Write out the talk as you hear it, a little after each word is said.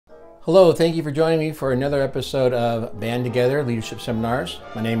Hello, thank you for joining me for another episode of Band Together Leadership Seminars.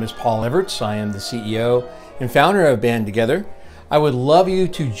 My name is Paul Everts. I am the CEO and founder of Band Together. I would love you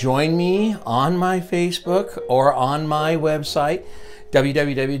to join me on my Facebook or on my website,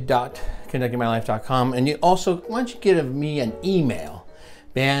 www.conductingmylife.com. And you also, why don't you give me an email,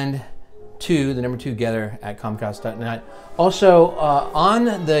 band2, the number 2 together, at comcast.net. Also, on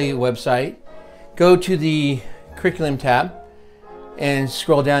the website, go to the curriculum tab and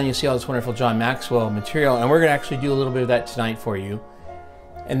scroll down, you'll see all this wonderful John Maxwell material. And we're going to actually do a little bit of that tonight for you.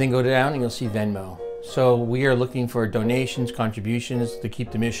 And then go down and you'll see Venmo. So we are looking for donations, contributions to keep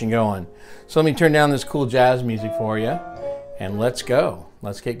the mission going. So let me turn down this cool jazz music for you. And let's go.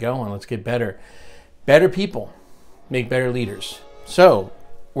 Let's get going. Let's get better. Better people make better leaders. So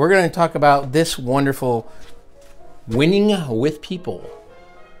we're going to talk about this wonderful Winning with People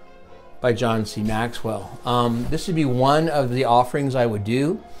by John C. Maxwell. This would be one of the offerings I would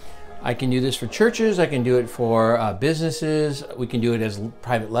do. I can do this for churches. I can do it for businesses. We can do it as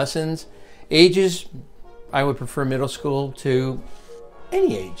private lessons. Ages, I would prefer middle school to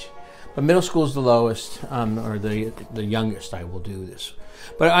any age. But middle school is the lowest, or the youngest I will do this.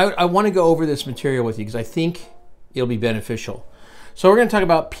 But I want to go over this material with you because I think it'll be beneficial. So we're going to talk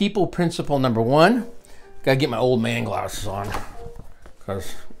about people principle number 1. Got to get my old man glasses on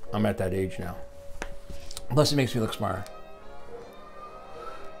because I'm at that age now. Plus it makes me look smarter.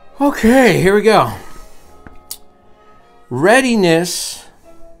 Okay, here we go. Readiness.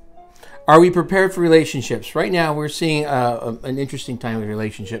 Are we prepared for relationships? Right now we're seeing an interesting time with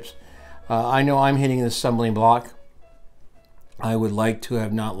relationships. I know I'm hitting this stumbling block. I would like to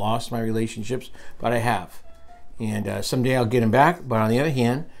have not lost my relationships, but I have. And someday I'll get them back. But on the other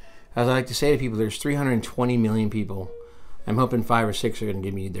hand, as I like to say to people, there's 320 million people. I'm hoping 5 or 6 are going to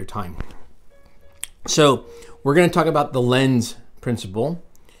give me their time. So we're going to talk about the lens principle.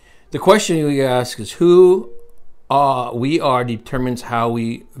 The question we ask is who we are determines how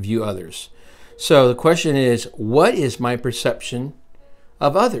we view others. So the question is, what is my perception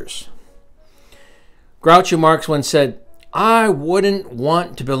of others? Groucho Marx once said, I wouldn't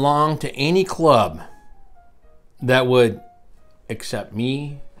want to belong to any club that would accept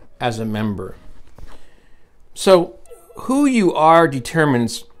me as a member. So who you are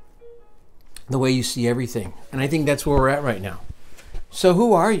determines the way you see everything. And I think that's where we're at right now. So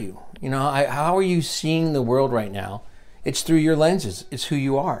who are you? You know, how are you seeing the world right now? It's through your lenses. It's who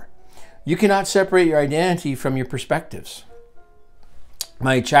you are. You cannot separate your identity from your perspectives.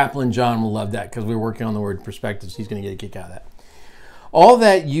 My chaplain, John, will love that because we're working on the word perspectives. He's going to get a kick out of that. All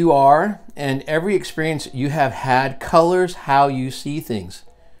that you are and every experience you have had colors how you see things.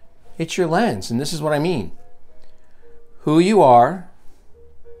 It's your lens. And this is what I mean. Who you are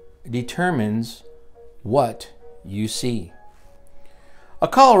determines what you see. A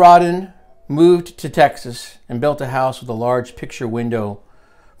Coloradan moved to Texas and built a house with a large picture window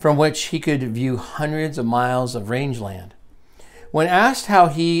from which he could view hundreds of miles of rangeland. When asked how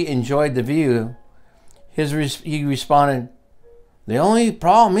he enjoyed the view, he responded, "The only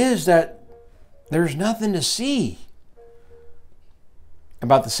problem is that there's nothing to see."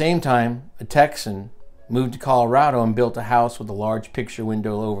 About the same time, a Texan moved to Colorado and built a house with a large picture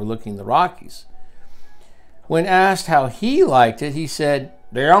window overlooking the Rockies. When asked how he liked it, he said,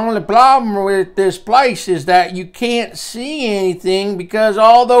 "The only problem with this place is that you can't see anything because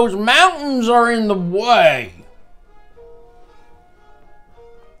all those mountains are in the way."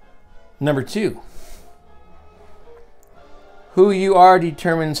 Number 2, who you are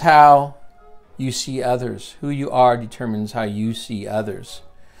determines how you see others. Who you are determines how you see others.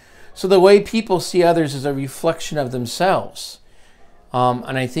 So the way people see others is a reflection of themselves.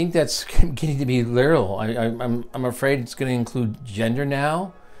 And I think that's getting to be literal. I'm afraid it's going to include gender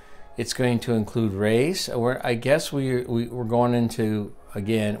now. It's going to include race. I guess we're going into,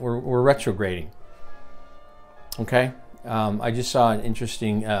 again, we're retrograding. Okay? I just saw an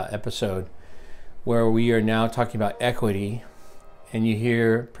interesting episode where we are now talking about equity, and you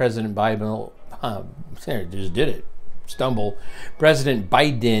hear President Biden, just did it, stumble. President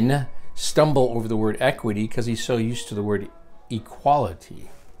Biden stumble over the word equity because he's so used to the word equality.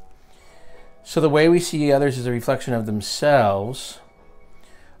 So the way we see others is a reflection of themselves.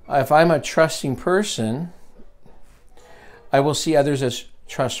 If I'm a trusting person, I will see others as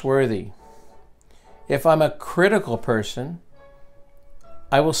trustworthy. If I'm a critical person,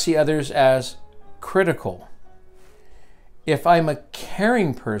 I will see others as critical. If I'm a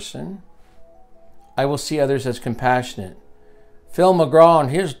caring person, I will see others as compassionate. Phil McGraw in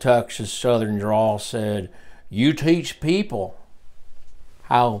his Texas Southern drawl said, "You teach people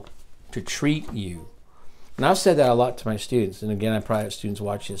how to treat you." And I've said that a lot to my students. And again, I probably have students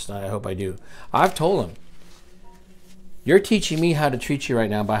watching this tonight. I hope I do. I've told them, you're teaching me how to treat you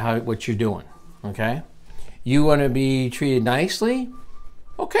right now by what you're doing, okay? You want to be treated nicely?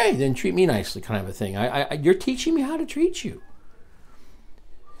 Okay, then treat me nicely, kind of a thing. You're teaching me how to treat you.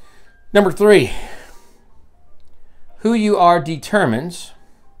 Number 3, who you are determines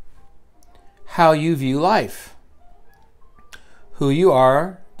how you view life. Who you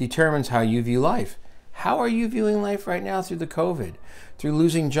are determines how you view life. How are you viewing life right now through the COVID? Through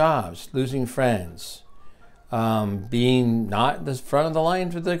losing jobs, losing friends, being not the front of the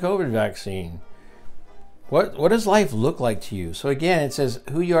line for the COVID vaccine. What does life look like to you? So again, it says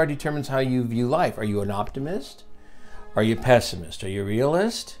who you are determines how you view life. Are you an optimist? Are you a pessimist? Are you a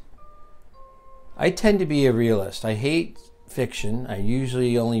realist? I tend to be a realist. I hate fiction. I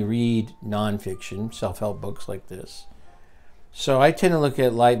usually only read nonfiction, self-help books like this. So I tend to look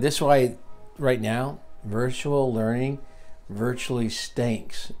at life. This is why right now, virtual learning virtually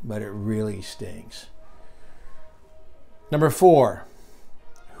stinks, but it really stinks. Number 4,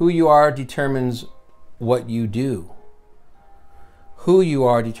 who you are determines what you do. Who you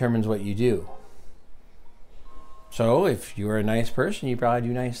are determines what you do. So if you're a nice person, you probably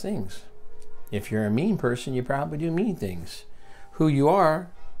do nice things. If you're a mean person, you probably do mean things. Who you are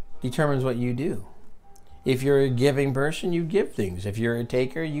determines what you do. If you're a giving person, you give things. If you're a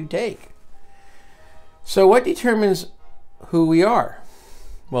taker, you take. So what determines who we are?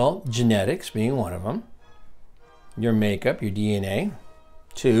 Well, genetics being one of them. Your makeup, your DNA.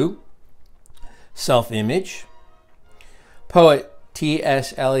 2, self-image. Poet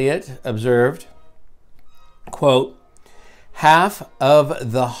T.S. Eliot observed, quote, "Half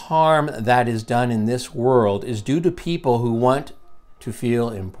of the harm that is done in this world is due to people who want to feel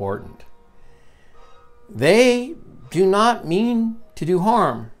important." They do not mean to do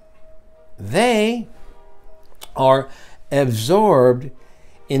harm. They are absorbed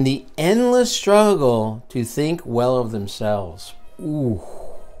in the endless struggle to think well of themselves. Ooh.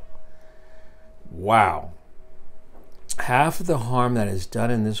 Wow. Half of the harm that is done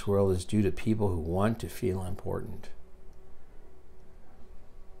in this world is due to people who want to feel important.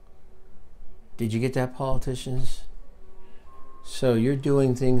 Did you get that, politicians? So you're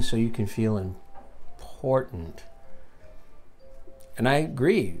doing things so you can feel important. And I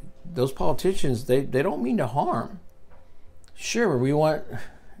agree. Those politicians, they don't mean to harm. Sure, we want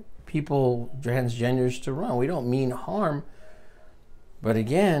people, transgenders, to run. We don't mean harm. But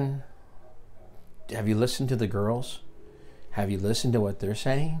again, have you listened to the girls? Have you listened to what they're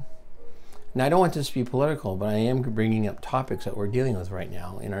saying? Now, I don't want this to be political, but I am bringing up topics that we're dealing with right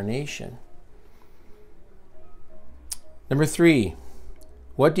now in our nation. Number 3,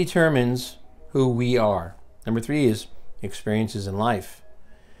 what determines who we are? Number 3 is experiences in life.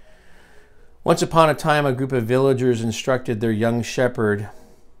 Once upon a time, a group of villagers instructed their young shepherd,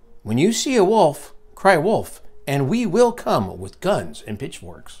 "When you see a wolf, cry wolf, and we will come with guns and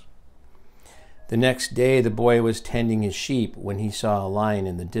pitchforks." The next day, the boy was tending his sheep when he saw a lion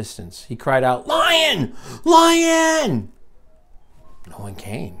in the distance. He cried out, "Lion! Lion!" No one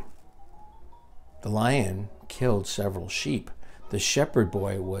came. The lion killed several sheep. The shepherd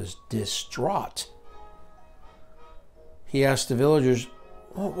boy was distraught. He asked the villagers,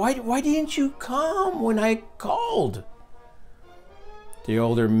 why didn't you come when I called?" The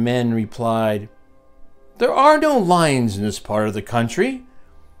older men replied, "There are no lions in this part of the country.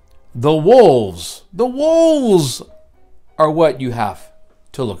 The wolves are what you have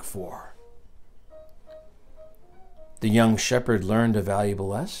to look for." The young shepherd learned a valuable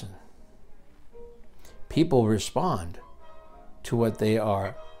lesson. People respond to what they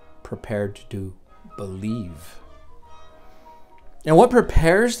are prepared to believe. And what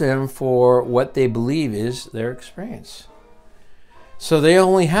prepares them for what they believe is their experience. So they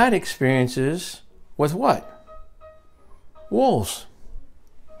only had experiences with what? Wolves.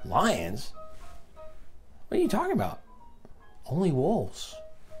 Lions? What are you talking about? Only wolves.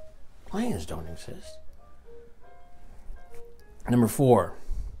 Lions don't exist. Number 4,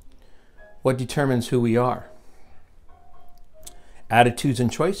 what determines who we are? Attitudes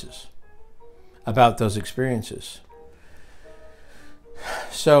and choices about those experiences.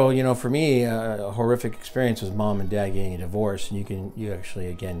 So, for me, a horrific experience was mom and dad getting a divorce. And you actually,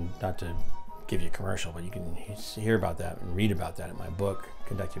 again, not to give you a commercial, but you can hear about that and read about that in my book,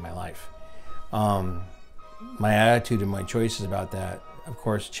 Conducting My Life. My attitude and my choices about that, of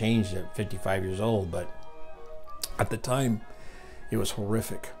course, changed at 55 years old, but at the time, it was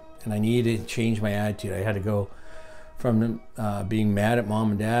horrific. And I needed to change my attitude. I had to go from being mad at mom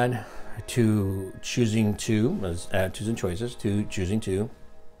and dad to choosing to, as attitudes and choices, to choosing to.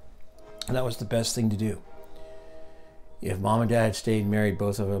 And that was the best thing to do. If mom and dad had stayed married,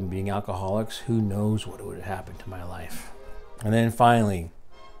 both of them being alcoholics, who knows what would have happened to my life. And then finally,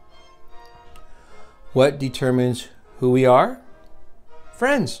 what determines who we are?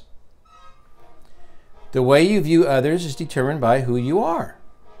 Friends. The way you view others is determined by who you are.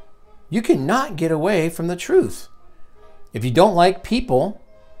 You cannot get away from the truth. If you don't like people,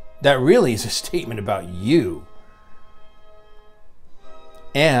 that really is a statement about you.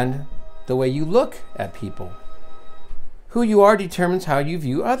 And the way you look at people. Who you are determines how you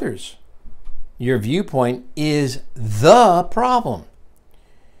view others. Your viewpoint is the problem.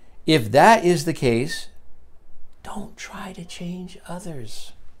 If that is the case, don't try to change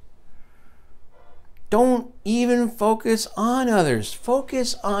others. Don't even focus on others.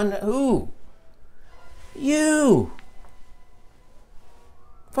 Focus on who? You.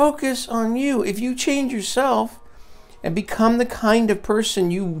 Focus on you. If you change yourself and become the kind of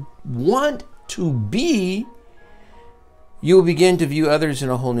person you want to be, you will begin to view others in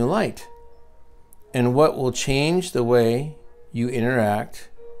a whole new light. And what will change the way you interact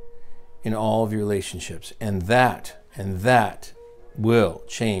in all of your relationships. And that will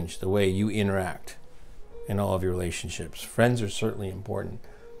change the way you interact in all of your relationships. Friends are certainly important.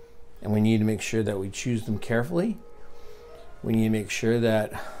 And we need to make sure that we choose them carefully. We need to make sure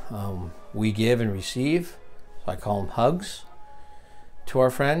that we give and receive. So I call them hugs to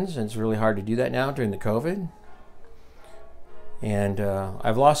our friends. And it's really hard to do that now during the COVID. And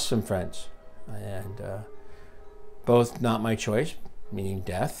I've lost some friends. And both not my choice, meaning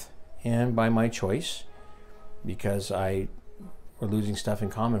death, and by my choice, because we're losing stuff in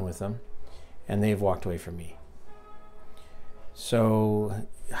common with them, and they've walked away from me. So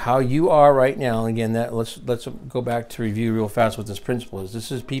how you are right now, again, let's go back to review real fast what this principle is.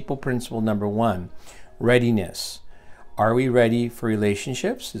 This is people principle number 1, readiness. Are we ready for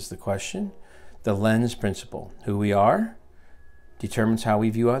relationships is the question. The lens principle, who we are, determines how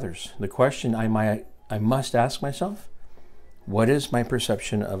we view others. The question I must ask myself, what is my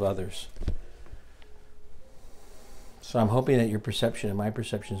perception of others? So I'm hoping that your perception and my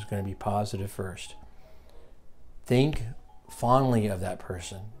perception is going to be positive first. Think fondly of that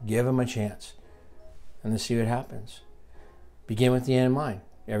person. Give them a chance. And then see what happens. Begin with the end in mind.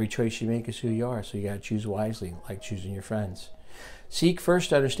 Every choice you make is who you are, so you got to choose wisely, like choosing your friends. Seek first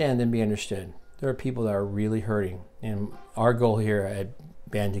to understand, then be understood. There are people that are really hurting. And our goal here at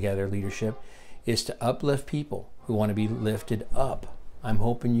Band Together Leadership is to uplift people who want to be lifted up. I'm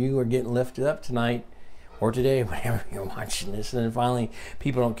hoping you are getting lifted up tonight or today, whenever you're watching this. And then finally,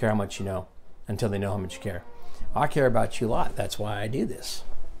 people don't care how much you know until they know how much you care. I care about you a lot. That's why I do this.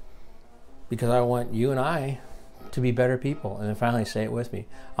 Because I want you and I to be better people. And then finally say it with me.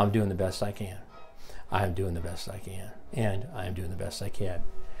 I'm doing the best I can. I'm doing the best I can. And I'm doing the best I can.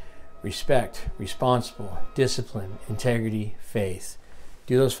 Respect, responsible, discipline, integrity, faith.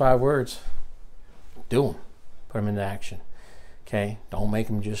 Do those 5 words. Do them. Put them into action. Okay? Don't make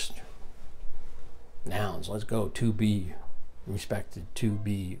them just nouns. Let's go. To be respected. To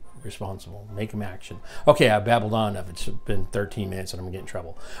be responsible. Make them action. Okay, I babbled on enough. It's been 13 minutes and I'm going to get in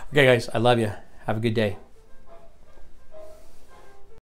trouble. Okay, guys. I love you. Have a good day.